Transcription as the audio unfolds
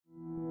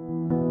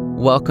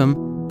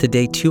Welcome to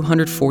day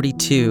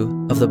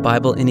 242 of the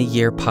Bible in a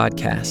Year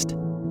podcast.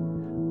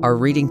 Our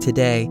reading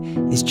today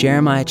is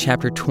Jeremiah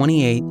chapter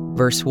 28,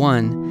 verse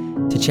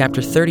 1 to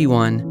chapter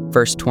 31,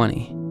 verse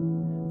 20.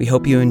 We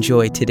hope you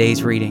enjoy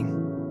today's reading.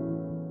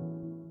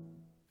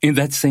 In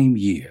that same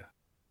year,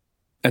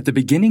 at the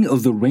beginning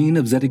of the reign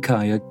of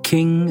Zedekiah,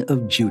 king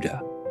of Judah,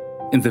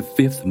 in the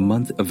 5th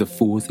month of the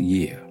 4th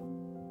year,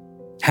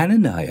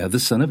 Hananiah the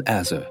son of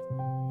Azur,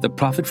 the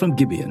prophet from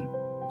Gibeon,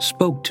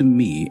 spoke to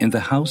me in the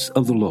house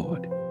of the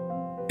Lord,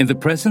 in the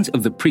presence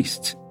of the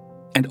priests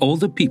and all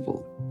the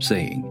people,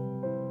 saying,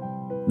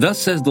 Thus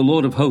says the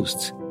Lord of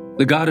hosts,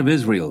 the God of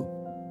Israel,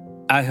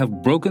 I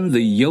have broken the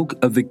yoke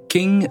of the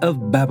king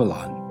of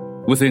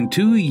Babylon. Within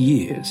 2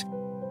 years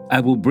I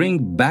will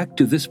bring back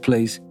to this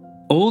place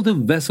all the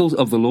vessels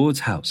of the Lord's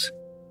house,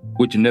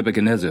 which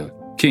Nebuchadnezzar,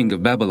 king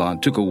of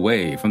Babylon, took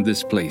away from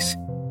this place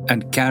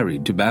and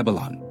carried to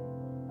Babylon.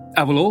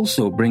 I will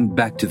also bring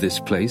back to this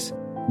place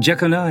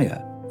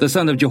Jeconiah, the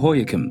son of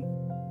Jehoiakim,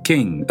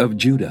 king of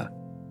Judah,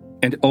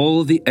 and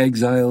all the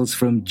exiles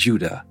from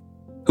Judah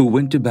who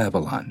went to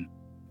Babylon,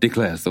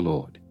 declares the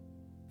Lord.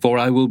 For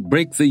I will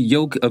break the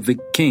yoke of the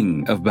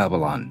king of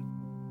Babylon.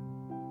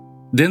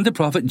 Then the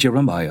prophet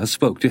Jeremiah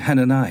spoke to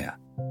Hananiah,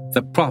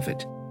 the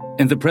prophet,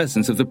 in the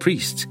presence of the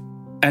priests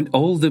and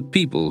all the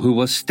people who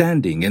were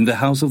standing in the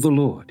house of the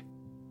Lord.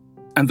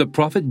 And the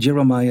prophet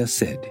Jeremiah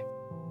said,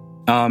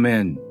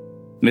 Amen.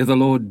 May the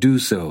Lord do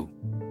so.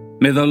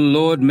 May the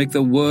Lord make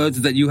the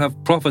words that you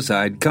have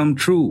prophesied come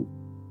true,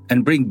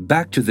 and bring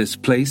back to this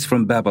place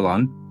from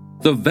Babylon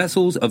the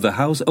vessels of the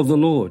house of the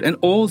Lord and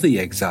all the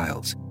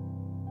exiles.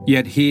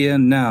 Yet hear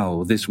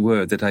now this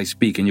word that I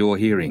speak in your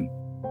hearing,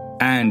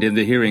 and in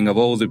the hearing of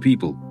all the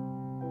people.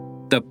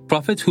 The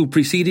prophets who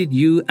preceded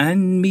you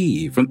and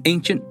me from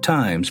ancient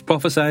times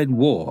prophesied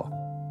war,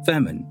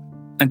 famine,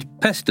 and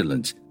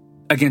pestilence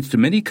against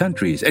many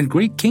countries and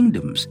great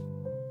kingdoms.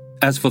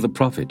 As for the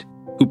prophet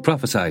who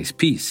prophesies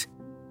peace,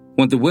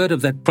 when the word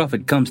of that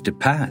prophet comes to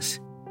pass,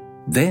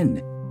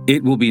 then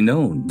it will be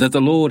known that the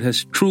Lord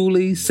has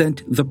truly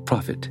sent the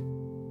prophet.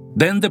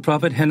 Then the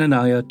prophet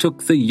Hananiah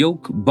took the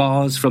yoke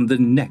bars from the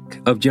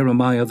neck of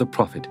Jeremiah the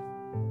prophet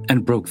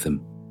and broke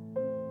them.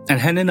 And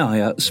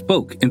Hananiah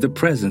spoke in the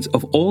presence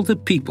of all the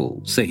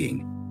people,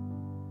 saying,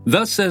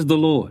 Thus says the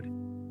Lord,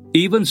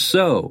 even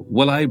so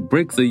will I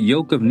break the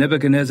yoke of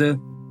Nebuchadnezzar,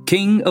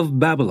 king of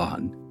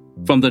Babylon,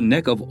 from the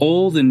neck of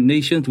all the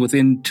nations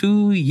within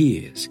 2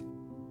 years.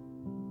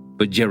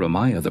 But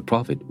Jeremiah the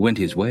prophet went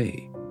his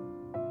way.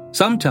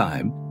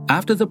 Sometime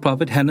after the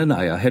prophet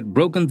Hananiah had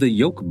broken the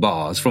yoke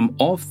bars from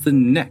off the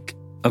neck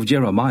of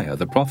Jeremiah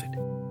the prophet,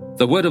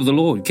 the word of the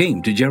Lord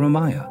came to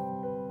Jeremiah.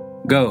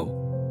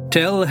 Go,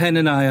 tell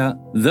Hananiah,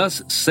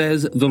 thus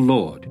says the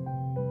Lord,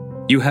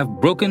 You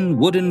have broken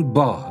wooden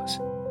bars,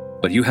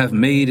 but you have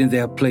made in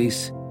their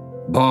place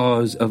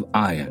bars of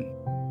iron.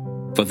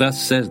 For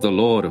thus says the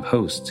Lord of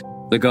hosts,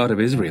 the God of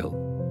Israel,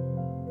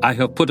 I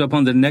have put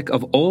upon the neck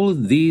of all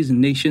these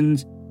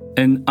nations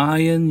an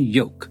iron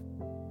yoke,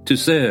 to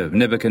serve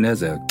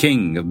Nebuchadnezzar,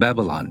 king of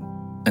Babylon,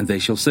 and they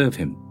shall serve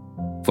him.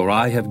 For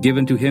I have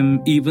given to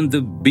him even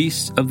the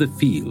beasts of the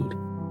field.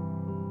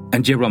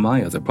 And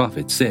Jeremiah the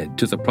prophet said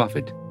to the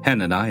prophet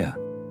Hananiah,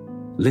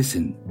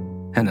 Listen,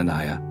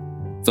 Hananiah,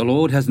 the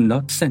Lord has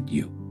not sent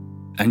you,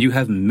 and you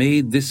have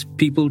made this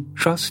people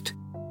trust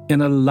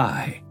in a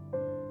lie.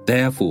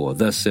 Therefore,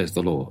 thus says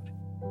the Lord,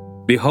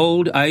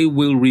 Behold, I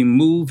will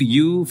remove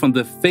you from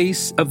the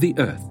face of the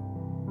earth.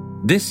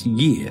 This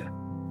year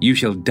you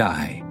shall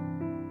die,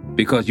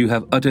 because you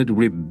have uttered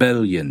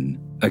rebellion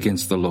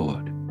against the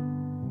Lord.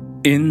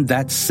 In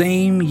that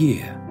same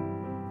year,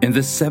 in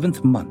the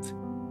 7th month,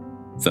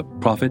 the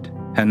prophet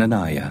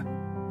Hananiah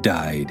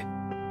died.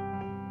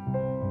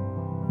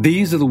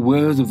 These are the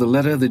words of the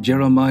letter that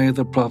Jeremiah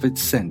the prophet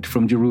sent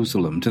from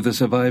Jerusalem to the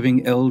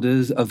surviving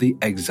elders of the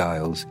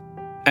exiles,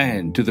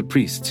 and to the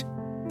priests,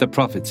 the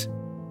prophets,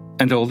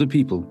 and all the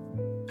people,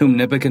 whom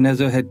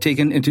Nebuchadnezzar had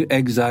taken into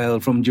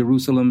exile from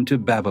Jerusalem to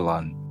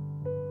Babylon.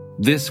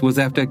 This was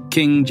after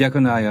King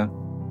Jeconiah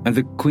and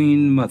the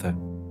queen mother,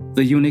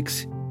 the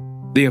eunuchs,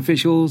 the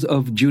officials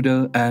of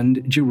Judah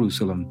and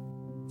Jerusalem,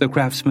 the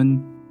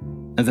craftsmen,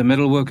 and the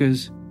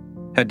metalworkers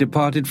had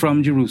departed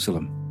from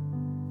Jerusalem.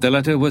 The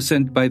letter was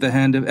sent by the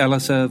hand of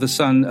Elasah the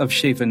son of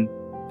Shaphan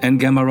and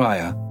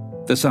Gemariah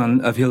the son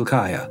of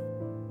Hilkiah,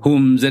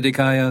 whom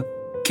Zedekiah,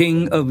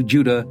 king of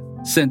Judah,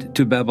 sent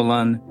to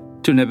Babylon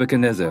to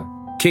Nebuchadnezzar,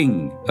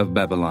 king of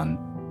Babylon.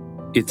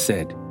 It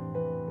said,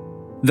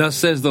 Thus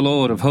says the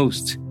Lord of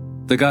hosts,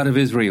 the God of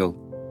Israel,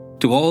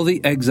 to all the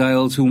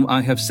exiles whom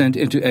I have sent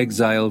into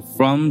exile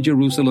from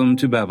Jerusalem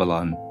to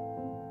Babylon,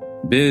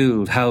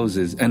 Build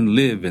houses and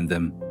live in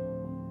them.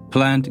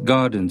 Plant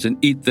gardens and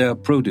eat their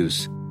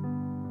produce.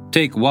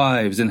 Take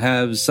wives and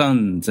have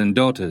sons and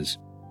daughters.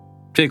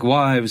 Take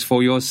wives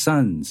for your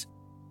sons,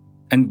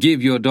 and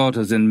give your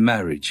daughters in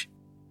marriage,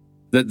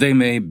 that they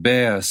may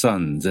bear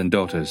sons and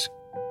daughters.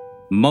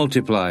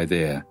 Multiply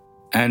there,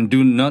 and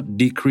do not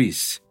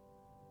decrease,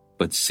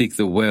 but seek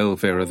the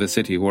welfare of the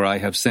city where I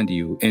have sent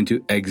you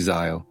into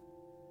exile,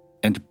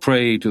 and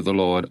pray to the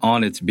Lord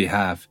on its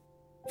behalf,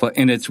 for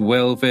in its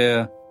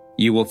welfare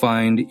you will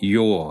find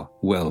your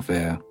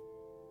welfare.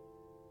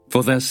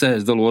 For thus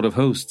says the Lord of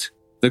hosts,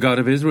 the God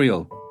of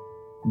Israel,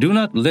 do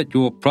not let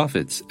your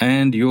prophets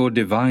and your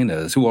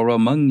diviners who are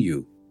among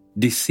you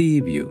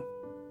deceive you,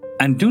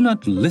 and do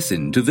not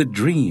listen to the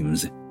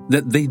dreams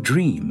that they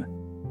dream,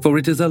 for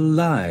it is a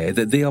lie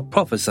that they are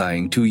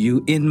prophesying to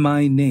you in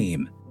my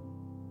name.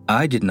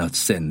 I did not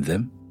send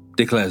them,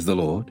 declares the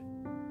Lord.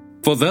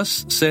 For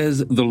thus says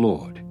the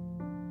Lord,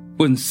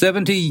 when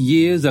 70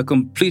 years are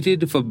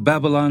completed for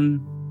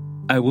Babylon,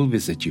 I will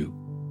visit you,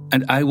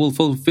 and I will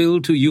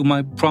fulfill to you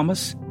my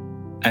promise,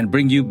 and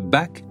bring you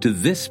back to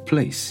this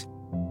place.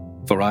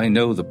 For I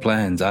know the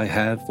plans I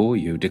have for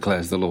you,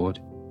 declares the Lord,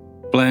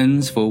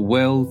 plans for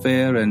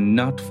welfare and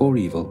not for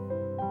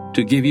evil,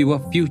 to give you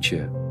a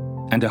future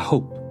and a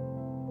hope.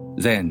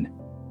 Then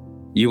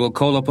you will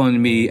call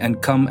upon me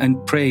and come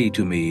and pray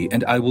to me,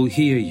 and I will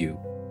hear you.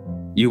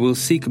 You will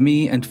seek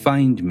me and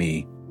find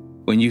me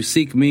when you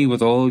seek me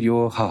with all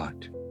your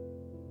heart.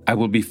 I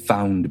will be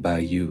found by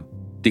you,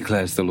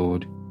 declares the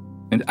Lord,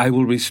 and I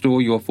will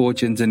restore your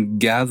fortunes and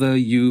gather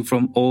you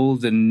from all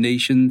the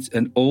nations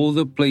and all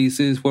the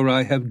places where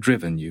I have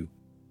driven you,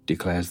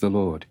 declares the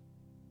Lord.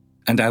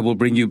 And I will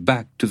bring you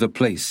back to the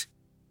place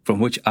from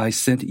which I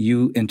sent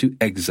you into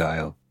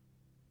exile.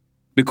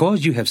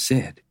 Because you have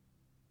said,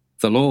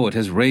 the Lord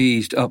has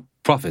raised up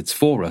prophets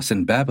for us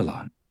in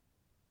Babylon.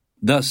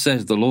 Thus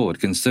says the Lord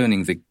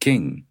concerning the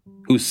king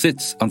who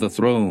sits on the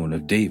throne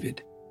of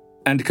David,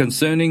 and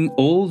concerning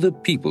all the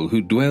people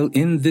who dwell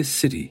in this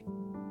city,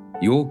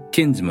 your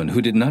kinsmen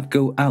who did not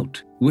go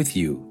out with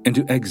you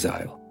into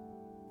exile.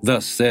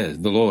 Thus says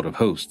the Lord of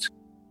hosts,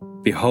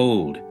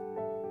 behold,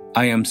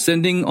 I am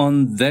sending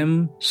on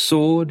them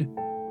sword,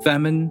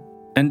 famine,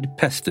 and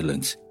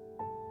pestilence,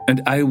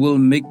 and I will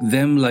make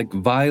them like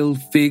vile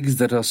figs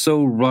that are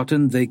so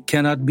rotten they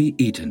cannot be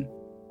eaten.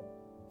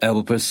 I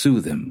will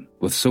pursue them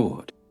with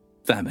sword,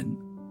 famine,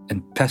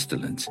 and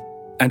pestilence,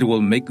 and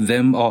will make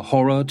them a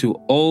horror to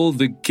all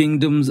the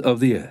kingdoms of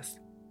the earth,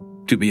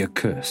 to be a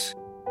curse,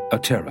 a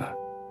terror,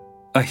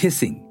 a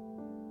hissing,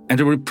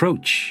 and a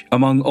reproach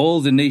among all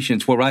the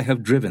nations where I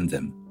have driven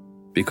them,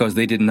 because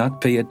they did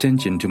not pay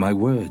attention to my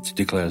words,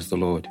 declares the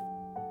Lord,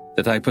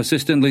 that I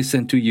persistently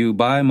sent to you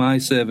by my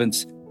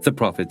servants, the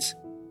prophets.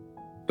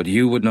 But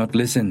you would not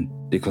listen,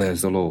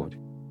 declares the Lord.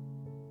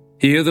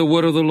 Hear the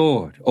word of the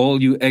Lord,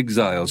 all you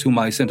exiles whom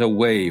I sent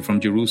away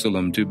from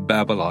Jerusalem to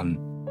Babylon.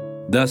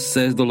 Thus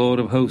says the Lord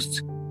of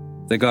hosts,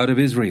 the God of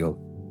Israel,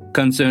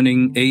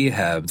 concerning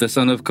Ahab the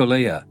son of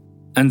Kolaiah,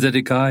 and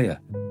Zedekiah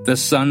the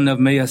son of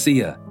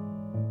Maaseiah,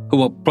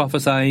 who are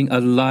prophesying a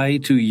lie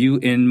to you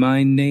in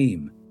my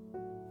name.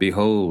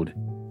 Behold,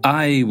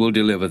 I will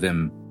deliver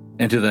them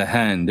into the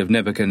hand of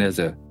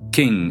Nebuchadnezzar,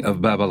 king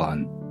of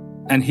Babylon,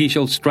 and he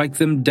shall strike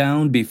them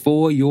down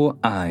before your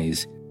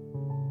eyes.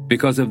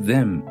 Because of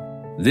them,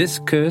 this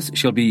curse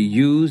shall be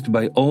used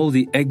by all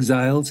the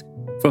exiles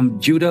from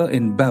Judah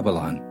and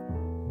Babylon.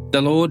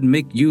 The Lord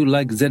make you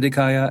like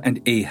Zedekiah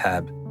and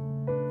Ahab,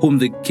 whom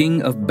the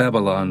king of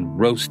Babylon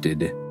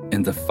roasted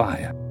in the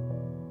fire,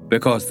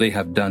 because they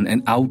have done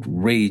an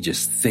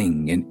outrageous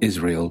thing in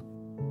Israel.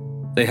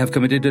 They have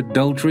committed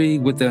adultery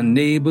with their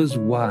neighbors'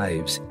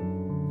 wives,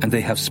 and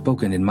they have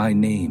spoken in my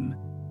name,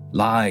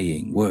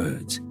 lying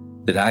words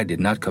that I did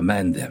not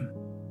command them.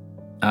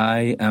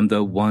 I am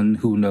the one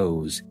who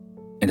knows,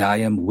 and I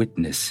am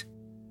witness,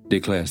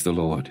 declares the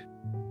Lord.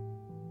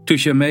 To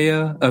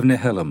Shemaiah of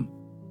Nehelam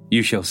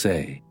you shall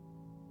say,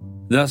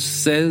 thus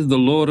says the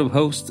Lord of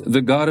hosts,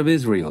 the God of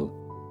Israel,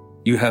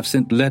 you have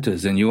sent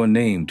letters in your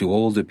name to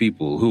all the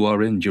people who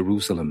are in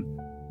Jerusalem,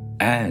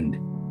 and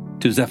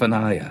to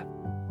Zephaniah,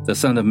 the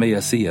son of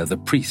Maaseiah the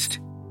priest,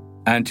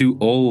 and to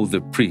all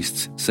the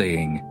priests,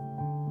 saying,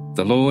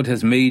 the Lord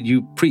has made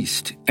you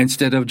priest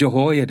instead of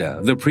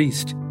Jehoiada the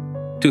priest,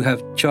 to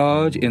have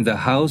charge in the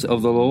house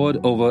of the Lord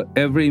over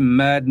every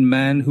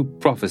madman who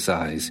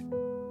prophesies,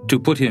 to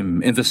put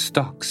him in the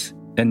stocks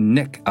and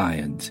neck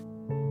irons.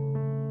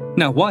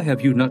 Now why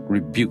have you not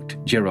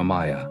rebuked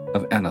Jeremiah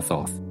of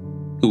Anathoth,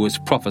 who was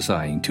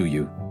prophesying to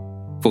you?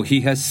 For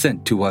he has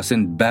sent to us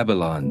in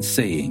Babylon,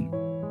 saying,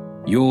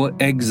 your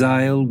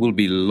exile will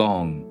be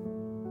long.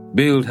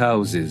 Build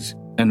houses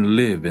and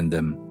live in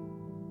them,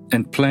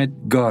 and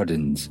plant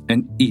gardens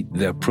and eat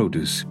their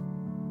produce.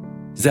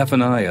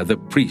 Zephaniah the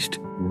priest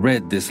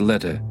read this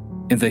letter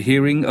in the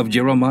hearing of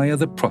Jeremiah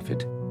the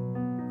prophet.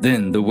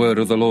 Then the word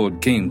of the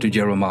Lord came to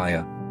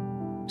Jeremiah,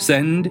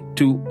 send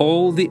to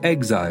all the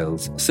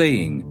exiles,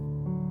 saying,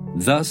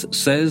 thus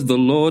says the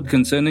Lord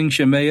concerning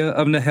Shemaiah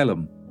of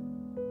Nehelam,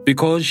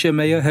 because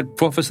Shemaiah had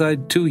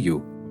prophesied to you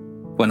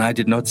when I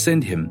did not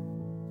send him,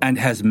 and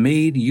has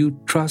made you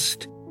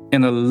trust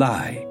in a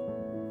lie.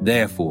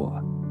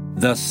 Therefore,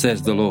 thus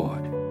says the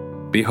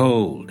Lord,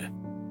 behold,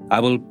 I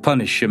will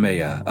punish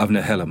Shemaiah of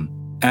Nehelam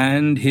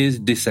and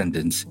his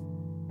descendants.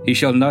 He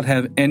shall not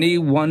have any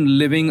one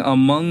living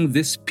among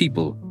this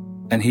people,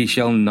 and he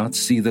shall not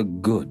see the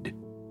good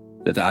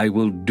that I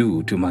will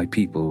do to my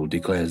people,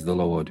 declares the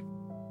Lord.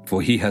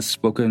 for he has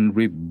spoken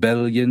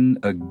rebellion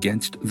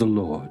against the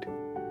Lord.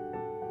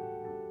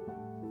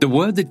 The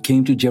word that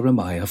came to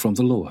Jeremiah from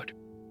the Lord.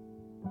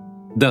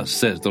 Thus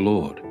says the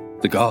Lord,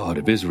 the God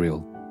of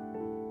Israel,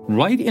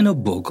 write in a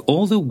book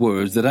all the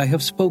words that I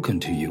have spoken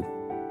to you.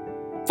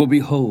 For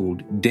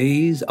behold,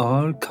 days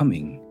are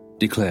coming,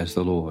 declares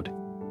the Lord,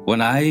 when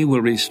I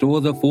will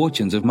restore the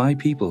fortunes of my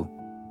people,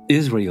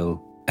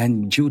 Israel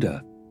and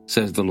Judah,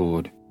 says the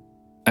Lord.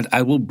 And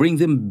I will bring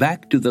them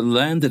back to the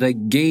land that I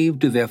gave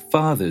to their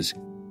fathers,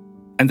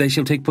 and they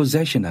shall take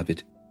possession of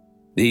it.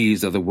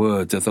 These are the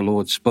words that the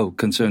Lord spoke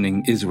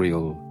concerning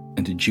Israel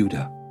and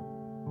Judah.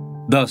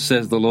 Thus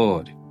says the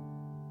Lord,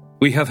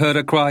 we have heard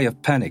a cry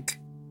of panic,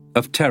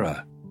 of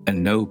terror,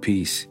 and no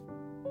peace.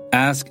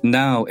 Ask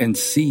now and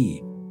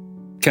see,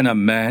 can a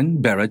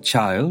man bear a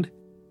child?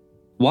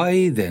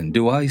 Why then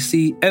do I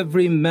see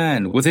every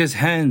man with his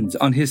hands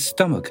on his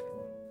stomach,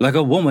 like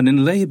a woman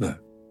in labor?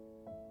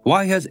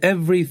 Why has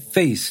every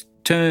face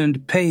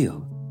turned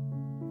pale?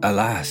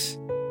 Alas,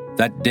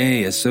 that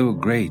day is so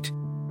great,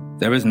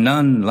 there is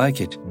none like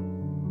it.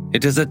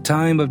 It is a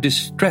time of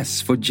distress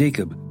for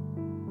Jacob,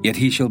 yet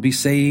he shall be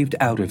saved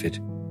out of it.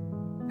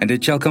 And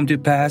it shall come to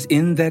pass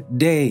in that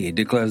day,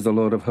 declares the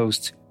Lord of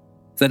hosts,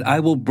 that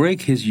I will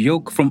break his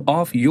yoke from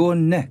off your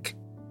neck,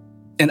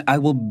 and I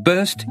will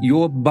burst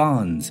your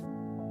bonds,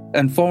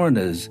 and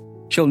foreigners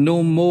shall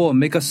no more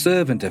make a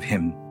servant of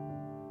him.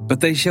 But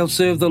they shall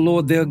serve the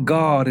Lord their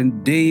God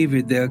and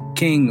David their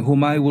king,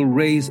 whom I will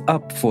raise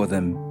up for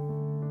them.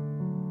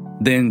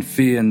 Then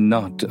fear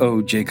not,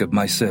 O Jacob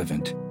my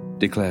servant,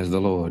 declares the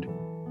Lord,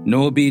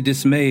 nor be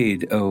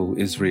dismayed, O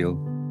Israel.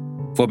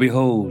 For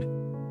behold,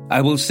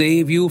 I will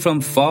save you from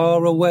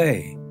far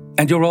away,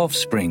 and your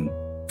offspring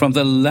from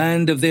the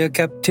land of their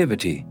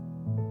captivity.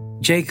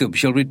 Jacob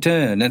shall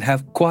return and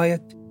have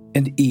quiet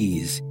and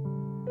ease,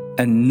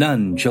 and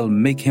none shall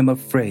make him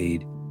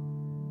afraid.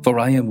 For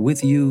I am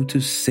with you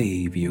to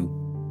save you,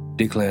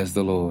 declares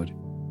the Lord.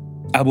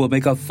 I will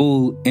make a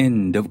full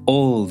end of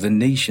all the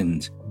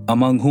nations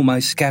among whom I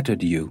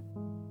scattered you.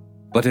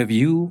 But of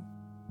you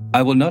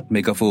I will not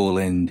make a full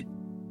end.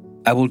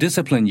 I will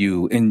discipline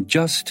you in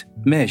just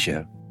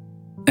measure,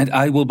 and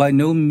I will by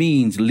no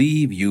means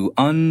leave you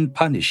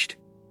unpunished.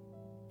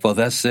 For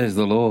thus says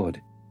the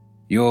Lord,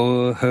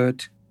 your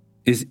hurt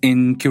is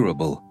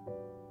incurable,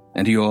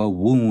 and your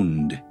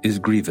wound is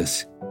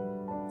grievous.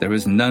 There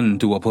is none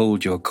to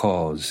uphold your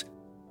cause,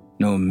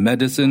 no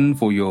medicine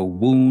for your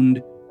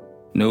wound,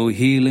 no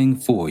healing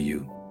for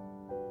you.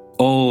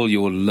 All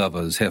your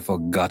lovers have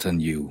forgotten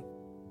you.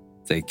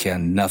 They care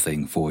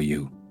nothing for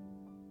you.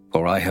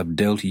 For I have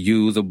dealt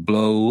you the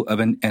blow of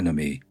an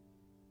enemy,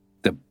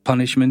 the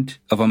punishment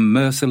of a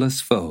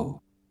merciless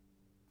foe,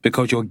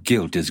 because your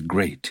guilt is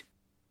great,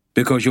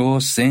 because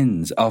your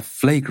sins are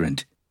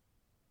flagrant.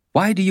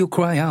 Why do you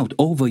cry out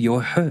over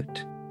your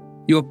hurt?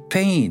 Your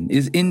pain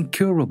is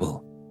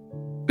incurable.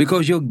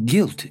 Because your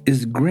guilt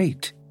is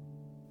great,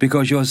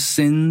 because your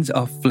sins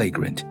are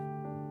flagrant.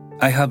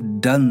 I have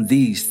done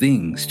these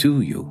things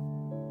to you.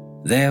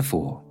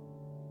 Therefore,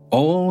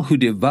 all who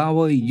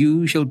devour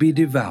you shall be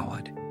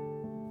devoured,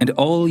 and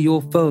all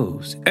your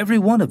foes, every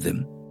one of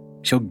them,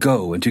 shall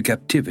go into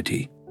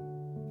captivity.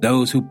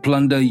 Those who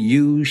plunder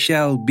you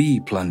shall be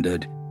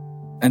plundered,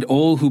 and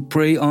all who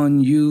prey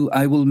on you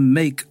I will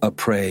make a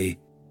prey,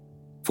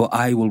 for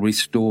I will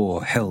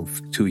restore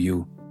health to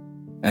you,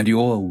 and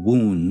your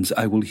wounds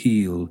I will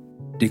heal,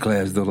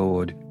 declares the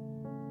Lord.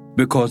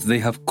 Because they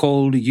have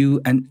called you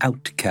an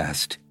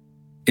outcast.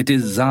 It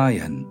is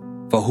Zion,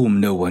 for whom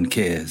no one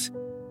cares.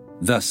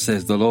 Thus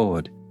says the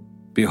Lord,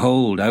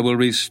 behold, I will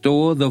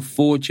restore the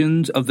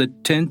fortunes of the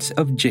tents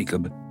of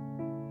Jacob,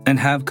 and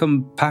have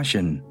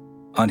compassion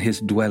on his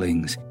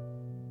dwellings.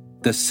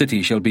 The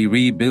city shall be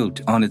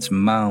rebuilt on its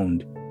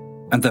mound,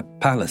 and the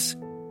palace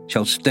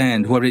shall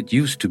stand where it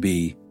used to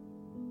be.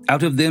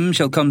 Out of them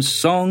shall come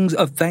songs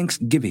of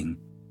thanksgiving,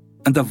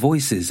 and the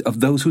voices of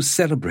those who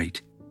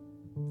celebrate.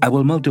 I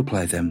will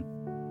multiply them,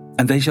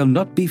 and they shall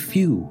not be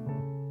few.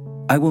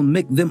 I will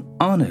make them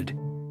honored,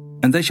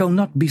 and they shall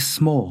not be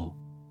small.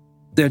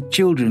 Their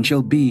children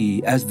shall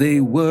be as they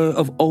were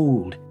of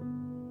old,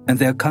 and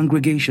their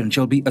congregation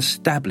shall be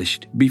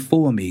established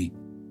before me.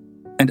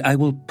 And I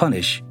will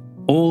punish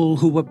all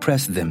who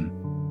oppress them.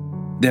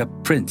 Their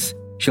prince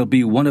shall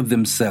be one of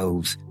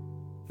themselves.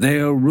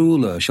 Their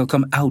ruler shall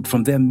come out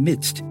from their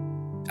midst.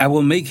 I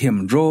will make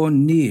him draw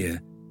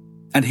near,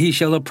 and he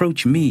shall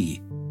approach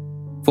me.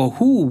 For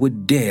who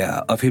would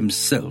dare of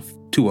himself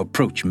to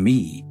approach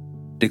me,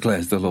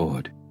 declares the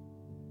Lord.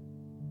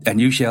 And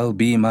you shall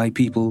be my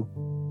people,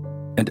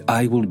 and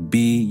I will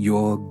be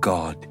your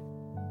God.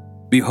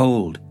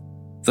 Behold,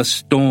 the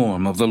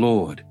storm of the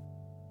Lord,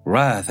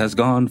 wrath has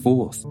gone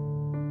forth,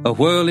 a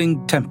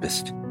whirling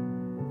tempest.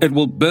 It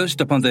will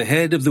burst upon the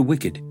head of the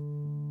wicked.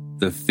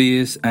 The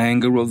fierce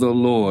anger of the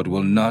Lord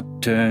will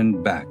not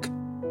turn back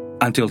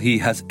until he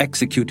has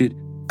executed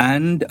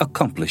and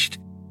accomplished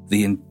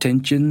the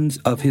intentions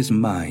of his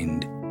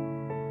mind.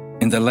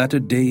 In the latter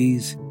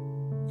days,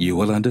 you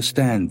will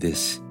understand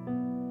this.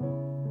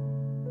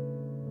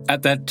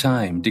 At that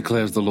time,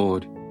 declares the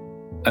Lord,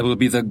 I will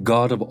be the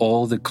God of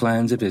all the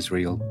clans of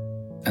Israel,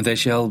 and they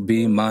shall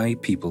be my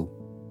people.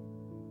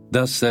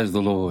 Thus says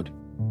the Lord,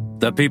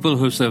 the people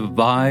who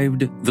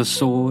survived the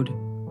sword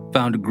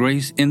found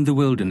grace in the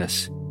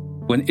wilderness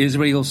when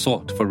Israel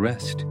sought for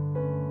rest.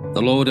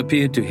 The Lord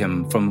appeared to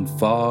him from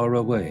far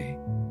away.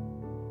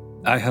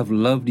 I have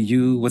loved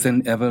you with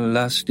an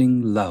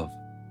everlasting love.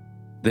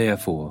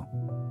 Therefore,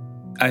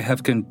 I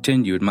have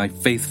continued my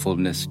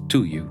faithfulness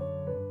to you.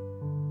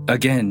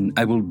 Again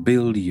I will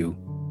build you,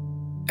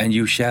 and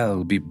you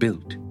shall be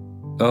built,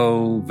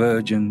 O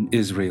virgin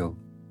Israel.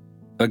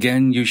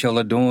 Again you shall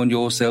adorn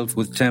yourself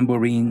with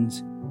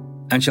tambourines,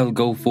 and shall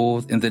go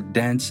forth in the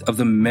dance of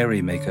the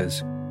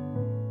merrymakers.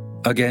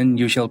 Again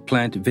you shall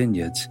plant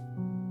vineyards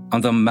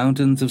on the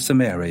mountains of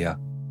Samaria.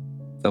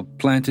 The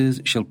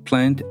planters shall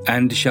plant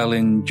and shall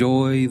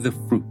enjoy the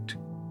fruit.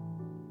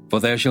 For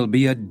there shall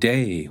be a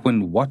day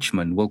when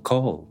watchmen will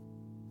call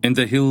in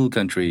the hill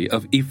country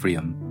of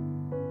Ephraim,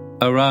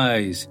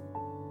 Arise,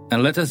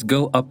 and let us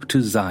go up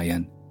to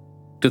Zion,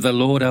 to the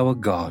Lord our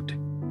God.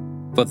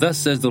 For thus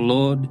says the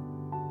Lord,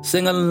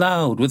 Sing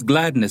aloud with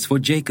gladness for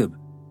Jacob,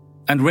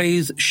 and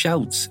raise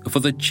shouts for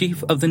the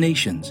chief of the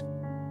nations.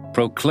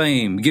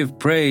 Proclaim, give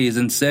praise,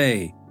 and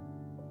say,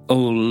 O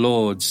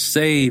Lord,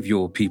 save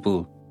your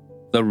people,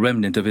 the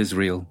remnant of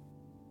Israel.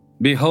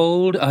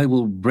 Behold, I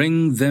will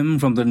bring them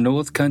from the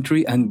north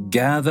country and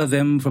gather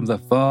them from the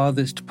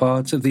farthest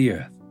parts of the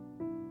earth.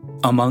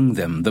 Among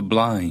them the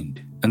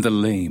blind and the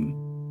lame,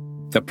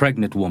 the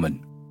pregnant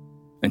woman,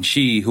 and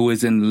she who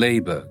is in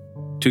labor,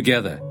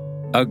 together,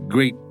 a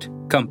great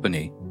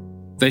company.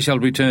 They shall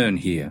return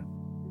here.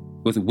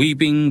 With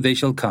weeping they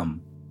shall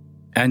come,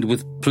 and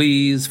with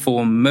pleas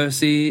for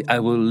mercy I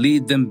will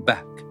lead them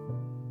back.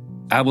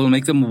 I will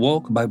make them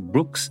walk by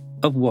brooks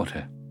of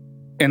water,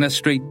 in a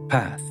straight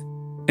path,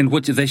 in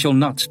which they shall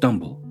not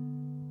stumble.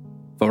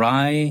 For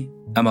I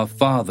am a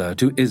father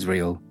to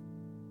Israel,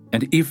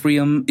 and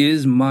Ephraim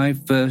is my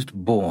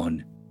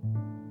firstborn.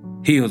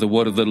 Hear the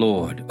word of the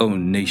Lord, O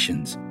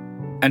nations,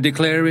 and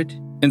declare it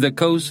in the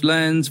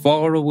coastlands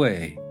far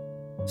away.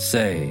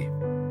 Say,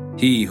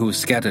 He who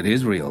scattered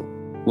Israel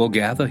will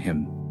gather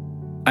him,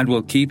 and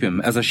will keep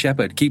him as a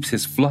shepherd keeps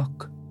his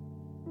flock.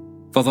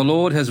 For the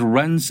Lord has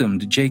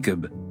ransomed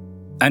Jacob,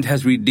 and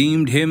has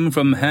redeemed him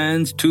from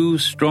hands too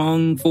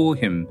strong for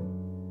him.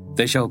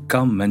 They shall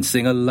come and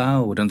sing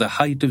aloud on the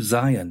height of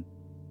Zion,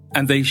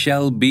 and they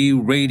shall be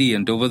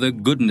radiant over the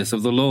goodness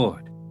of the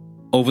Lord,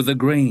 over the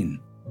grain,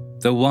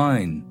 the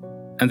wine,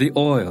 and the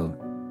oil,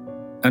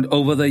 and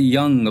over the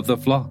young of the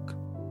flock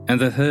and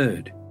the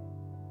herd.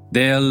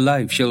 Their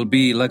life shall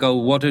be like a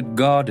watered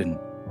garden,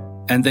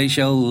 and they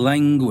shall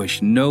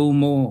languish no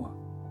more.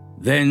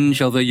 Then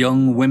shall the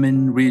young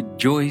women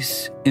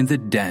rejoice in the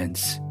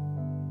dance,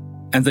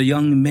 and the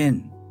young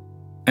men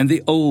and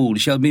the old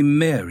shall be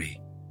merry.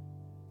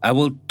 I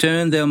will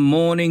turn their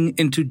mourning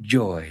into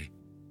joy.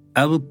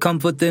 I will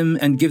comfort them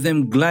and give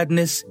them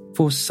gladness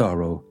for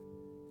sorrow.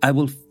 I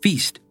will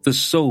feast the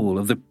soul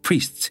of the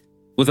priests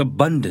with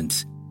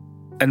abundance,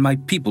 and my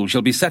people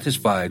shall be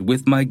satisfied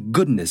with my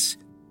goodness,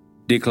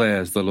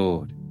 declares the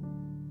Lord.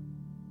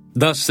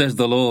 Thus says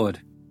the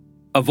Lord,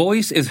 A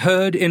voice is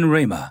heard in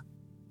Ramah,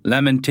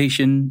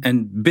 lamentation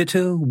and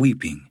bitter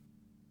weeping.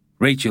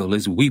 Rachel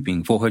is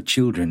weeping for her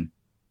children.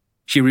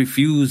 She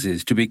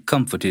refuses to be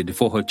comforted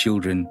for her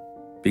children,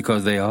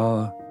 because they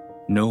are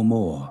no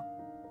more.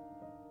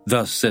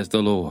 Thus says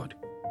the Lord,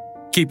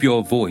 Keep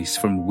your voice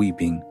from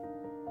weeping,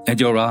 and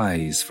your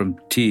eyes from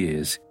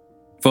tears,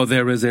 for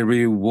there is a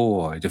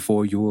reward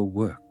for your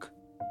work,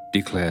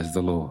 declares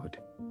the Lord.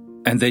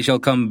 And they shall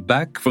come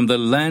back from the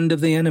land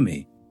of the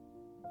enemy.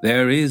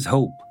 There is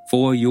hope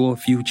for your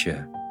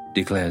future,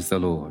 declares the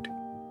Lord.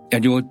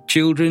 And your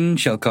children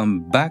shall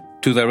come back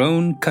to their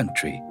own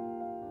country.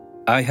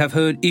 I have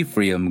heard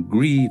Ephraim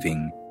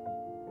grieving.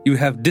 You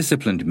have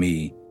disciplined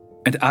me,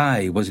 and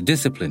I was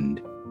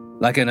disciplined,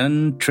 like an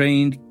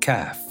untrained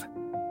calf.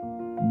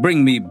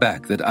 Bring me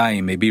back that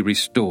I may be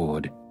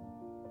restored.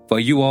 For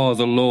you are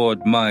the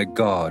Lord my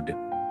God.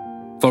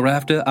 For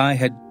after I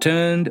had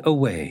turned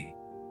away,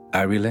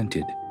 I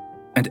relented,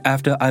 and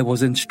after I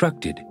was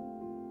instructed,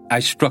 I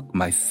struck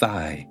my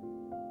thigh.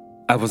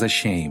 I was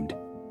ashamed,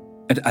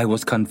 and I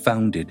was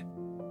confounded,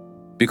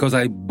 because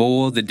I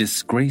bore the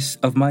disgrace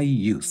of my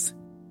youth.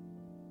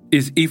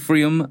 Is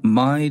Ephraim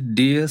my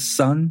dear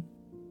son?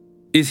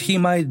 Is he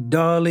my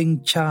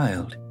darling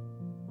child?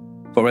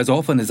 For as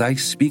often as I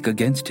speak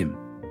against him,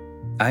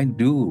 I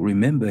do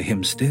remember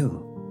him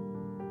still.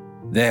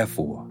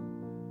 Therefore,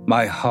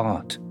 my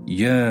heart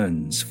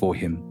yearns for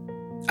him.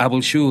 I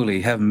will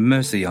surely have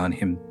mercy on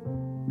him,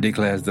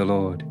 declares the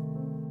Lord.